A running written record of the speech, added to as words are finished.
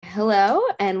Hello,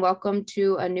 and welcome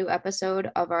to a new episode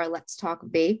of our Let's Talk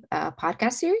Vape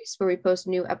podcast series, where we post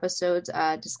new episodes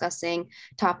discussing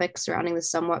topics surrounding the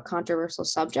somewhat controversial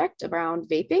subject around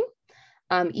vaping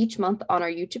each month on our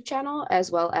YouTube channel,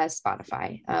 as well as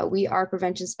Spotify. We are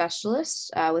prevention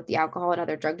specialists with the Alcohol and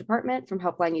Other Drug Department from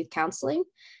Helpline Youth Counseling.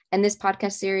 And this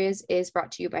podcast series is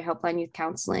brought to you by Helpline Youth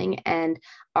Counseling and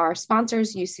our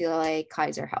sponsors, UCLA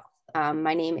Kaiser Health.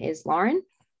 My name is Lauren.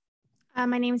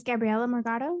 My name is Gabriela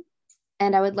Morgado.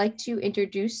 And I would like to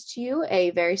introduce to you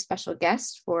a very special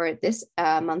guest for this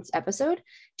month's episode,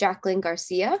 Jacquelyn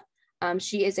Garcia.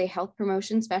 She is a health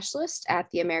promotion specialist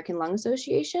at the American Lung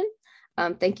Association.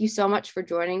 Thank you so much for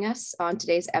joining us on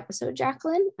today's episode,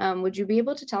 Jacquelyn. Would you be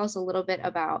able to tell us a little bit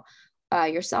about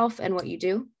yourself and what you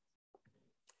do?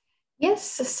 Yes,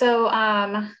 so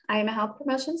I am a health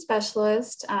promotion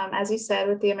specialist, as you said,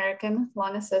 with the American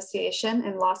Lung Association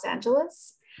in Los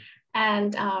Angeles.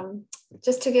 And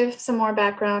just to give some more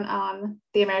background on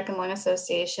the American Lung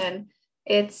Association,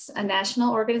 it's a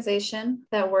national organization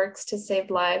that works to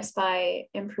save lives by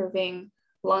improving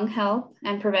lung health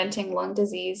and preventing lung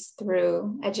disease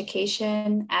through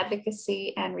education,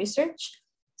 advocacy, and research.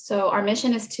 So our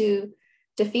mission is to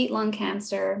defeat lung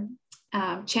cancer,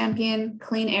 champion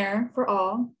clean air for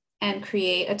all, and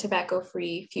create a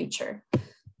tobacco-free future.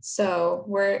 So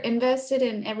we're invested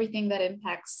in everything that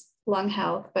impacts lung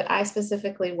health, but I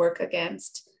specifically work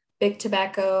against big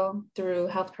tobacco through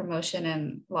health promotion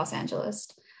in Los Angeles.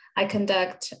 I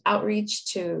conduct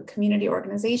outreach to community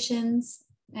organizations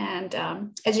and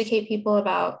educate people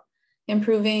about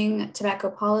improving tobacco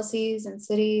policies in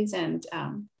cities and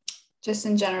just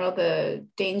in general, the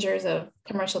dangers of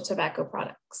commercial tobacco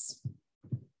products.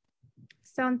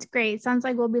 Sounds great. Sounds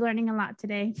like we'll be learning a lot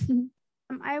today.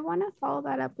 I want to follow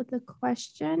that up with a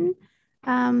question.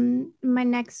 Our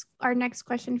next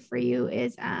question for you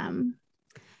is, can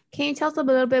you tell us a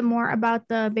little bit more about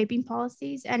the vaping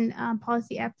policies and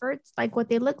policy efforts, like what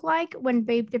they look like when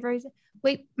vape devices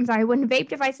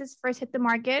first hit the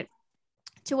market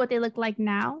to what they look like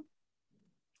now?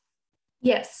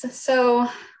 Yes. So,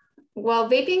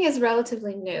 vaping is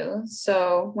relatively new.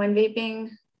 So when vaping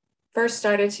first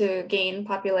started to gain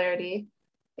popularity,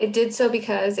 it did so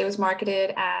because it was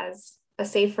marketed as a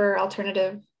safer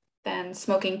alternative than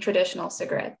smoking traditional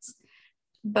cigarettes.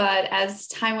 But as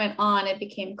time went on, it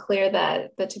became clear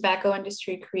that the tobacco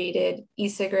industry created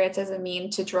e-cigarettes as a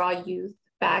means to draw youth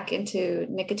back into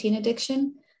nicotine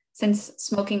addiction, since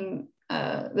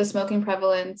the smoking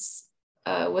prevalence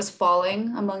was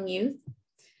falling among youth.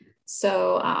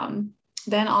 So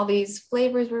then all these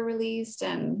flavors were released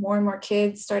and more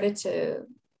kids started to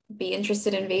be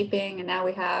interested in vaping. And now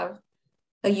we have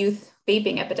a youth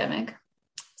vaping epidemic.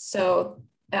 So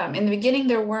in the beginning,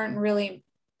 there weren't really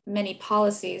many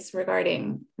policies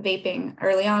regarding vaping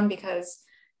early on because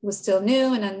it was still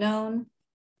new and unknown.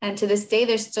 And to this day,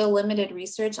 there's still limited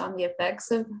research on the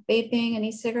effects of vaping and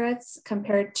e-cigarettes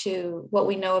compared to what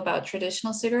we know about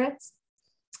traditional cigarettes.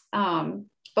 But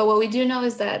what we do know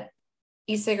is that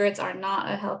e-cigarettes are not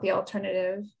a healthy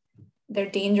alternative. They're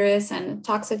dangerous and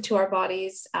toxic to our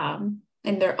bodies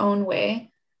in their own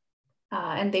way.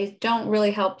 And they don't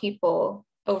really help people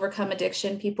overcome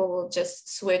addiction. People will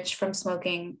just switch from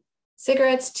smoking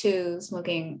cigarettes to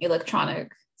smoking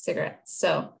electronic cigarettes.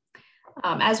 So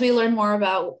as we learn more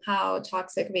about how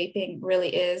toxic vaping really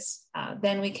is,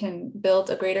 then we can build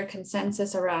a greater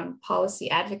consensus around policy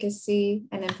advocacy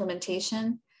and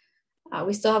implementation.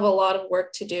 We still have a lot of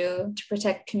work to do to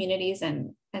protect communities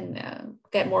and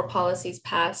get more policies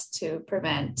passed to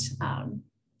prevent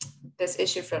this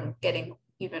issue from getting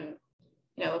even,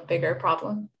 a bigger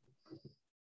problem.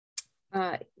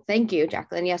 Thank you,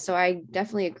 Jacquelyn. Yeah, so I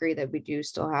definitely agree that we do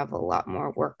still have a lot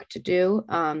more work to do.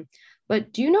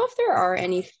 But do you know if there are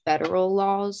any federal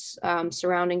laws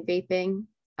surrounding vaping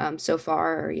so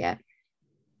far or yet?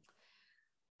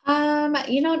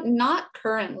 Not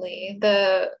currently.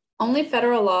 The only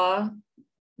federal law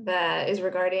is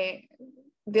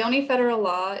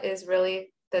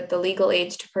really that the legal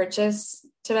age to purchase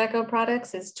tobacco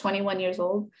products is 21 years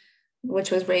old,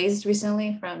 which was raised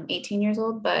recently from 18 years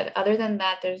old. But other than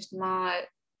that, there's not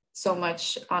so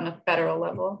much on a federal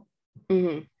level.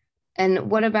 Mm-hmm.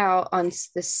 And what about on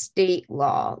the state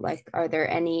law? Like, are there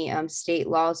any state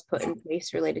laws put in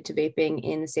place related to vaping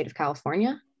in the state of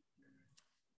California?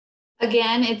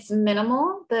 Again, it's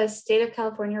minimal. The state of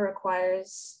California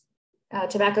requires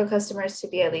tobacco customers to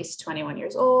be at least 21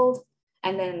 years old.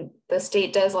 And then the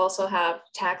state does also have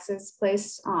taxes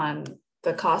placed on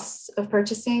the costs of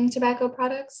purchasing tobacco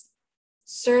products.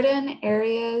 Certain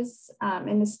areas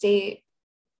in the state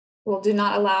do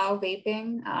not allow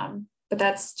vaping. but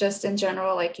that's just in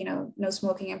general, like, no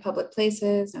smoking in public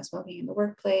places, no smoking in the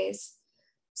workplace.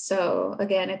 So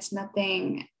again, it's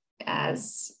nothing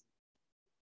as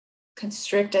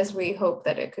strict as we hope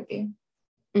that it could be.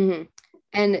 Mm-hmm.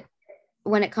 And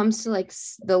when it comes to like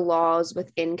the laws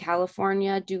within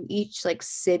California, do each like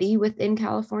city within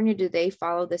California, do they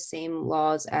follow the same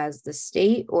laws as the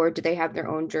state, or do they have their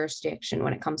own jurisdiction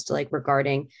when it comes to like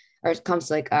vaping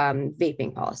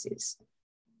policies?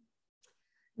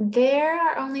 There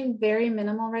are only very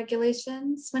minimal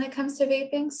regulations when it comes to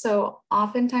vaping. So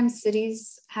oftentimes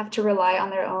cities have to rely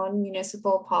on their own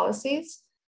municipal policies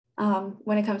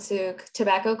when it comes to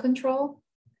tobacco control.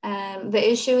 And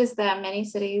the issue is that many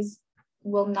cities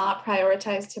will not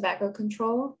prioritize tobacco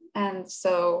control. And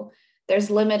so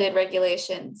there's limited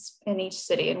regulations in each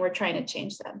city, and we're trying to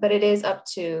change that. But it is up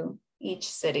to each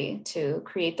city to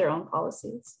create their own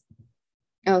policies.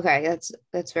 Okay,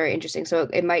 that's very interesting. So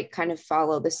it might kind of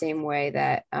follow the same way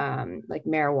that like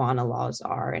marijuana laws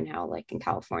are, and how like in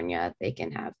California, they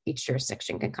can have each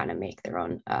jurisdiction can kind of make their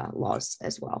own laws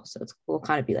as well. So will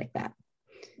kind of be like that.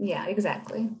 Yeah,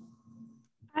 exactly.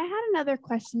 I had another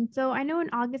question. So I know in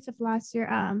August of last year,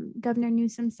 Governor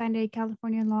Newsom signed a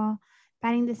California law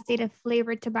banning the state of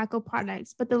flavored tobacco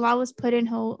products, but the law was put on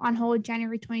hold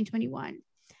January 2021.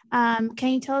 Can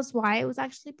you tell us why it was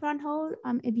actually put on hold,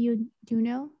 if you do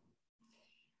know?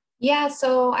 Yeah,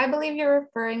 so I believe you're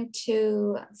referring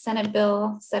to Senate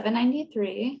Bill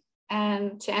 793.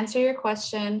 And to answer your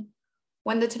question,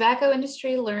 when the tobacco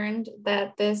industry learned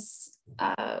that this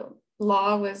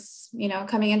law was,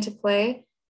 coming into play,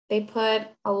 they put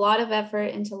a lot of effort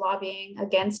into lobbying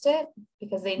against it,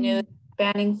 because they knew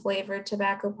banning flavored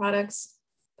tobacco products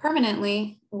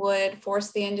permanently would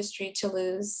force the industry to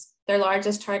lose their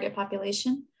largest target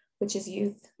population, which is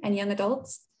youth and young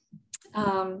adults.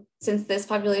 Since this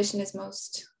population is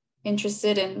most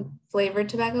interested in flavored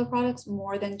tobacco products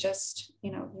more than just,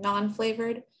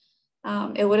 non-flavored,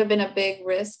 it would have been a big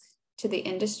risk to the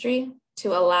industry to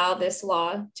allow this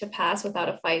law to pass without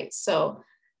a fight. So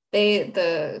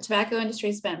the tobacco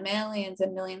industry spent millions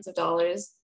and millions of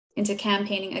dollars into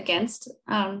campaigning against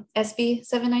SB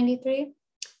 793.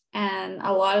 And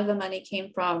a lot of the money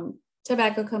came from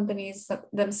tobacco companies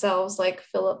themselves, like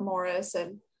Philip Morris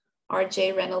and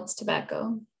R.J. Reynolds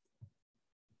Tobacco.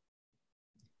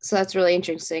 So that's really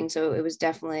interesting. So it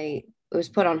was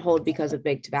put on hold because of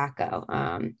big tobacco.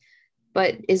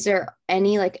 But is there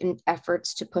any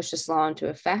efforts to push this law into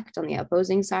effect on the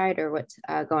opposing side, or what's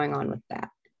going on with that?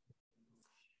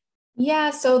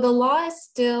 Yeah, so the law is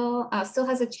still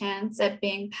has a chance at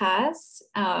being passed,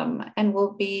 and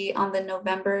will be on the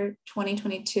November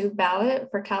 2022 ballot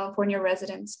for California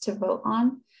residents to vote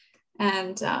on.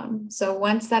 And so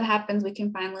once that happens, we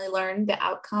can finally learn the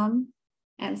outcome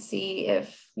and see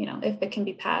if it can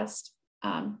be passed.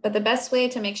 But the best way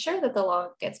to make sure that the law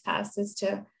gets passed is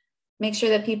to make sure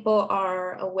that people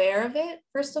are aware of it,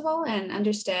 first of all, and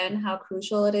understand how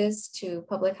crucial it is to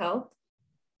public health.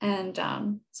 And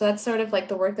so that's sort of like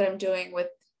the work that I'm doing with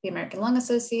the American Lung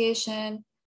Association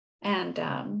and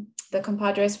the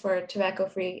Compadres for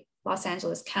Tobacco-Free Los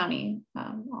Angeles County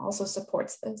also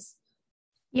supports this.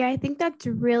 Yeah, I think that's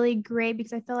really great,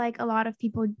 because I feel like a lot of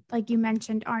people, like you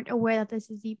mentioned, aren't aware that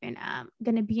this is even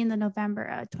going to be in the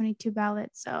November 22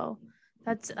 ballot. So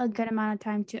that's a good amount of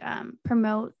time to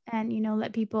promote and,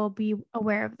 let people be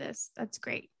aware of this. That's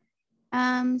great.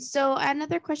 So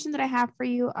another question that I have for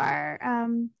you are,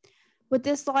 would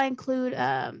this law include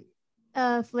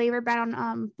a flavor ban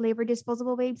on flavor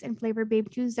disposable vapes and flavor vape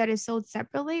juice that is sold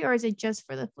separately, or is it just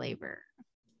for the flavor?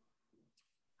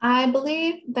 I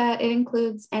believe that it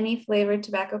includes any flavored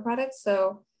tobacco products.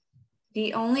 So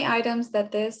the only items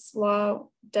that this law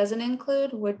doesn't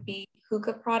include would be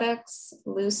hookah products,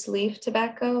 loose leaf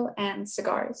tobacco, and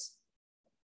cigars.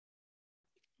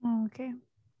 Okay.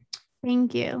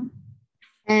 Thank you.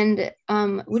 And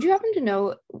would you happen to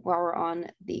know, while we're on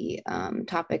the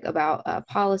topic about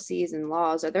policies and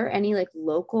laws, are there any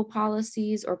local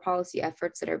policies or policy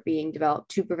efforts that are being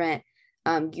developed to prevent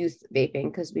youth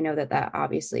vaping? Because we know that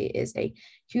obviously is a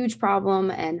huge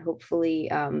problem, and hopefully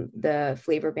the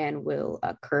flavor ban will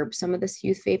curb some of this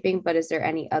youth vaping. But is there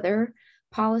any other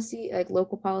policy,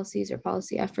 local policies or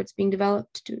policy efforts being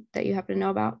developed that you happen to know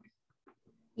about?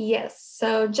 Yes.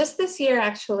 So just this year,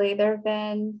 actually, there have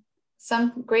been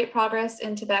some great progress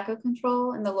in tobacco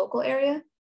control in the local area.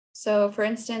 So for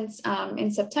instance, in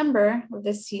September of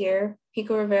this year,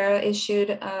 Pico Rivera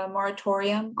issued a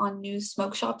moratorium on new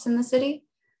smoke shops in the city.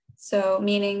 So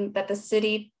meaning that the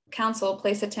city council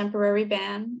placed a temporary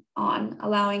ban on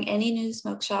allowing any new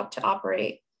smoke shop to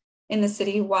operate in the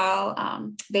city while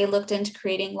they looked into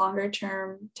creating longer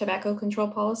term tobacco control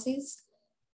policies.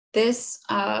 This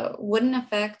wouldn't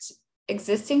affect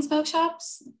existing smoke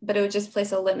shops, but it would just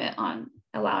place a limit on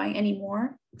allowing any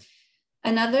more.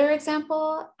 Another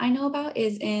example I know about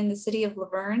is in the city of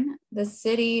Laverne. The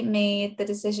city made the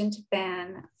decision to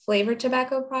ban flavored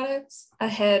tobacco products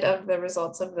ahead of the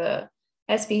results of the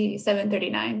SB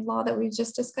 739 law that we've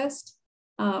just discussed.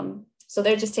 So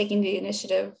they're just taking the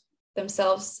initiative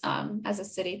themselves as a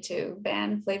city to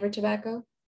ban flavored tobacco.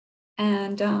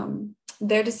 And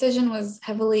their decision was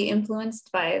heavily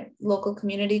influenced by local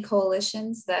community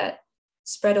coalitions that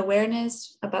spread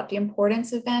awareness about the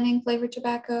importance of banning flavored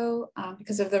tobacco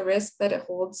because of the risk that it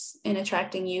holds in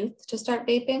attracting youth to start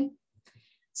vaping.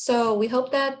 So we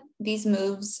hope that these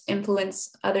moves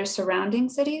influence other surrounding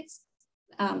cities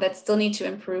that still need to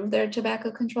improve their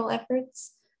tobacco control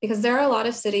efforts, because there are a lot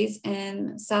of cities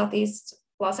in Southeast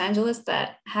Los Angeles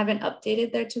that haven't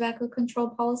updated their tobacco control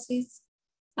policies,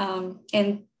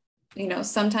 and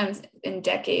sometimes in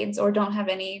decades, or don't have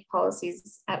any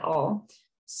policies at all.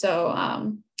 So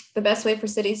the best way for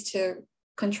cities to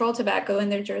control tobacco in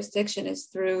their jurisdiction is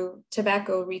through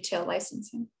tobacco retail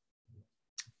licensing.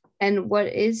 And what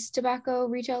is tobacco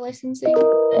retail licensing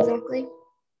exactly?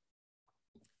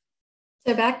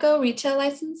 Tobacco retail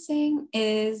licensing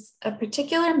is a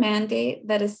particular mandate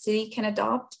that a city can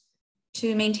adopt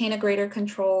to maintain a greater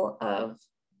control of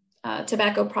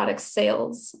tobacco product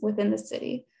sales within the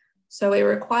city. So it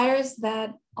requires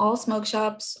that all smoke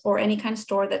shops or any kind of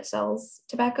store that sells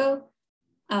tobacco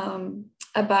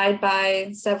abide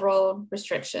by several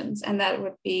restrictions, and that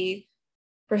would be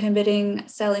prohibiting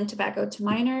selling tobacco to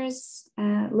minors,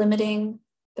 limiting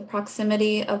the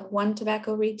proximity of one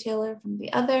tobacco retailer from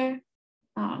the other,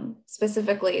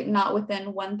 specifically not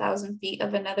within 1,000 feet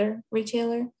of another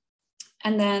retailer.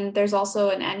 And then there's also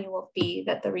an annual fee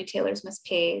that the retailers must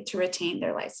pay to retain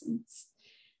their license.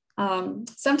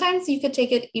 Sometimes you could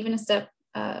take it even a step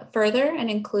further and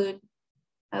include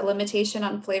a limitation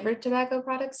on flavored tobacco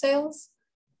product sales.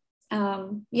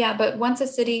 But once a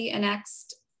city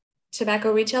enacts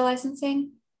tobacco retail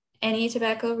licensing, any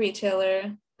tobacco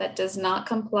retailer that does not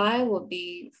comply will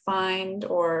be fined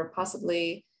or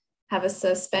possibly have a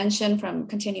suspension from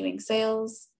continuing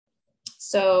sales.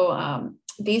 So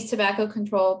these tobacco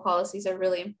control policies are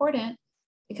really important,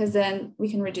 because then we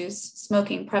can reduce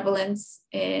smoking prevalence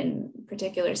in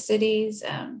particular cities,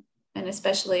 and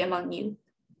especially among youth.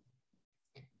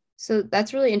 So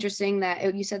that's really interesting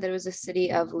that you said that it was a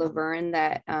city of Laverne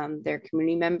that their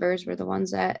community members were the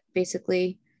ones that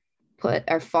basically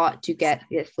fought to get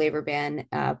the flavor ban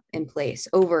in place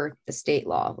over the state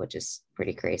law, which is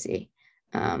pretty crazy.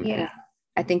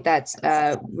 I think that's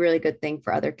a really good thing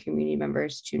for other community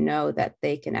members to know, that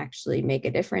they can actually make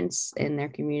a difference in their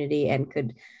community and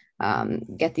could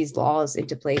get these laws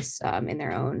into place in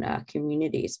their own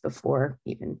communities before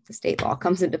even the state law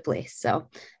comes into place. So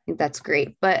I think that's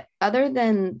great. But other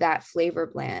than that flavor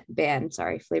ban,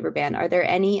 are there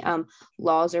any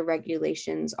laws or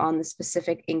regulations on the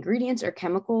specific ingredients or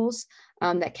chemicals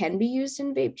that can be used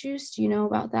in vape juice? Do you know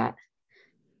about that?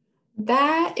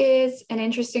 That is an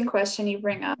interesting question you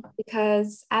bring up,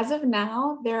 because as of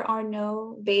now, there are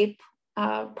no vape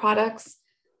products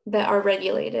that are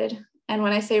regulated. And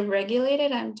when I say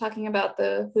regulated, I'm talking about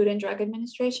the Food and Drug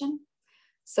Administration.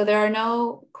 So there are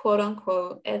no quote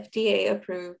unquote FDA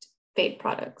approved vape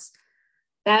products.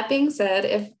 That being said,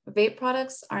 if vape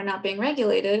products are not being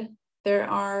regulated, there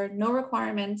are no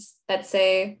requirements that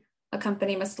say a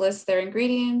company must list their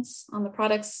ingredients on the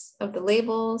products of the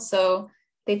label. So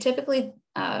they typically,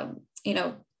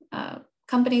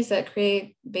 companies that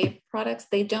create vape products,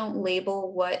 they don't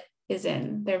label what is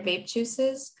in their vape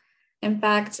juices. In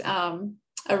fact,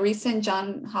 a recent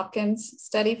Johns Hopkins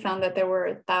study found that there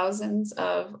were thousands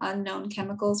of unknown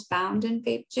chemicals found in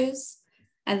vape juice.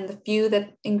 And the few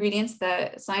ingredients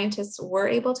that scientists were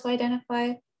able to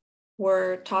identify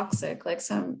were toxic, like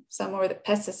some were the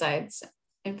pesticides,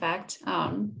 in fact.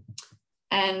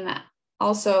 And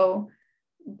also,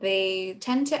 they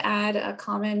tend to add a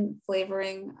common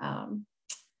flavoring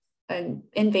in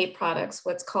vape products,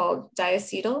 what's called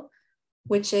diacetyl,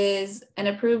 which is an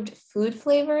approved food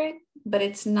flavoring, but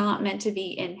it's not meant to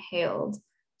be inhaled.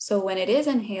 So when it is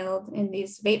inhaled in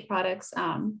these vape products,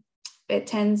 it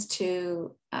tends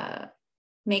to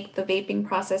make the vaping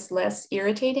process less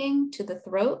irritating to the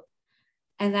throat.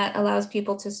 And that allows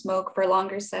people to smoke for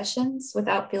longer sessions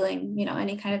without feeling,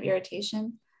 any kind of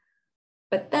irritation.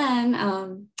 But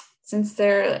then since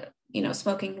they're,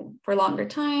 smoking for a longer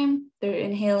time, they're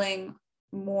inhaling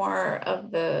more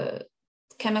of the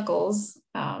chemicals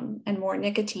and more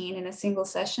nicotine in a single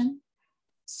session.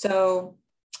 So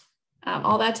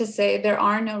all that to say, there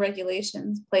are no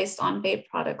regulations placed on vape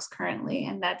products currently,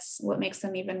 and that's what makes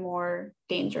them even more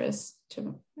dangerous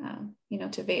to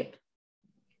vape.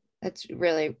 That's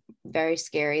really very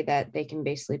scary that they can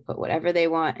basically put whatever they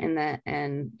want in that,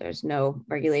 and there's no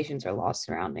regulations or laws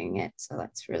surrounding it. So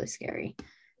that's really scary.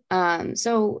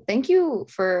 So thank you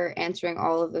for answering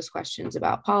all of those questions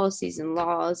about policies and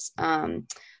laws.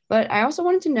 But I also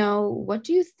wanted to know, what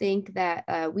do you think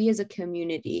that we as a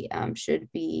community should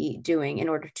be doing in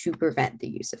order to prevent the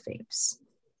use of vapes?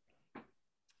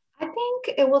 I think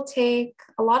it will take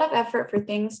a lot of effort for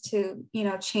things to,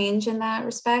 change in that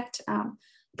respect.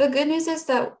 The good news is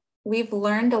that we've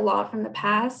learned a lot from the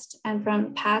past and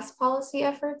from past policy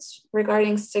efforts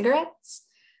regarding cigarettes.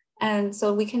 And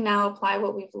so we can now apply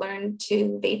what we've learned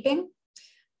to vaping.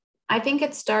 I think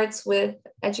it starts with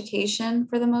education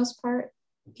for the most part.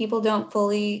 People don't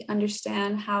fully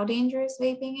understand how dangerous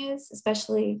vaping is,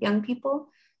 especially young people.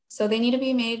 So they need to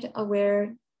be made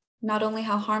aware not only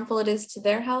how harmful it is to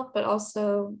their health, but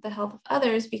also the health of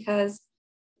others, because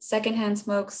secondhand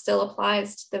smoke still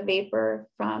applies to the vapor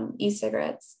from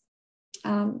e-cigarettes.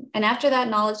 And after that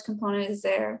knowledge component is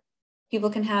there,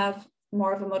 people can have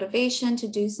more of a motivation to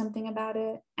do something about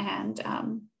it and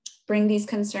bring these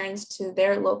concerns to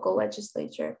their local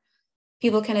legislature.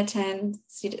 People can attend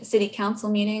city council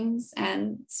meetings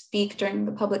and speak during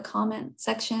the public comment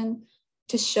section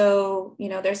to show,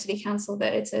 their city council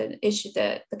that it's an issue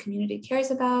that the community cares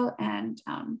about, and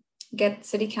get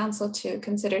city council to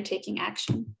consider taking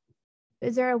action.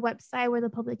 Is there a website where the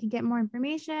public can get more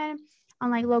information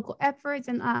on like local efforts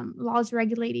and laws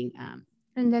regulating and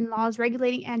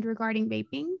regarding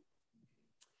vaping?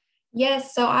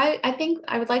 Yes, so I think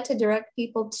I would like to direct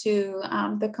people to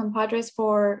the Compadres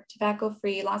for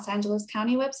Tobacco-Free Los Angeles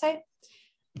County website.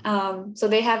 So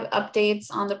they have updates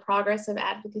on the progress of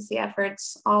advocacy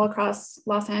efforts all across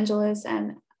Los Angeles,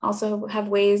 and also have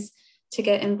ways to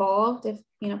get involved if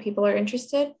people are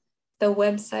interested. The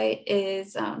website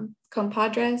is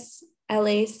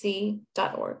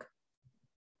compadreslac.org.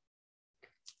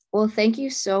 Well, thank you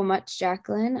so much,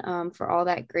 Jacquelyn, for all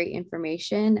that great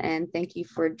information. And thank you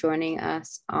for joining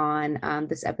us on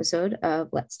this episode of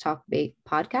Let's Talk Vape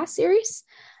podcast series.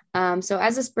 So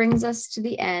as this brings us to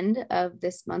the end of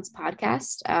this month's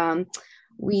podcast,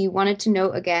 we wanted to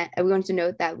note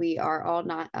that we are all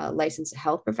not licensed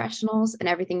health professionals, and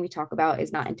everything we talk about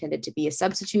is not intended to be a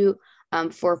substitute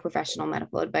for professional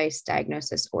medical advice,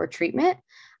 diagnosis, or treatment.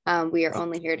 We are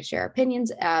only here to share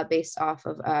opinions based off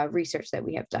of research that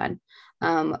we have done.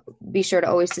 Be sure to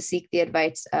always to seek the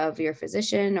advice of your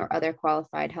physician or other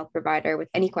qualified health provider with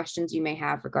any questions you may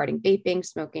have regarding vaping,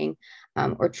 smoking,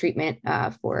 or treatment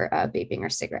for vaping or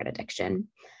cigarette addiction.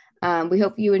 We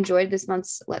hope you enjoyed this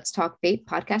month's Let's Talk Vape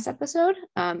podcast episode.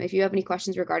 If you have any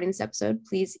questions regarding this episode,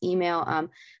 please email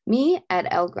me at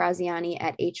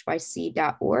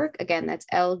lgraziani@hyc.org. Again, that's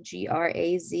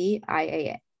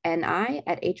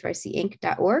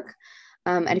lgraziani@hycinc.org.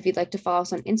 And if you'd like to follow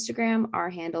us on Instagram,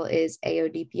 our handle is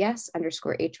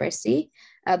AODPS_HYC.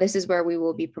 This is where we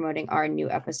will be promoting our new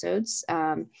episodes.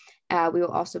 We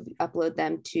will also upload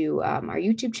them to our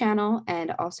YouTube channel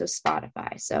and also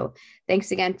Spotify. So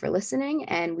thanks again for listening,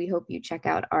 and we hope you check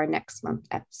out our next month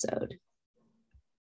episode.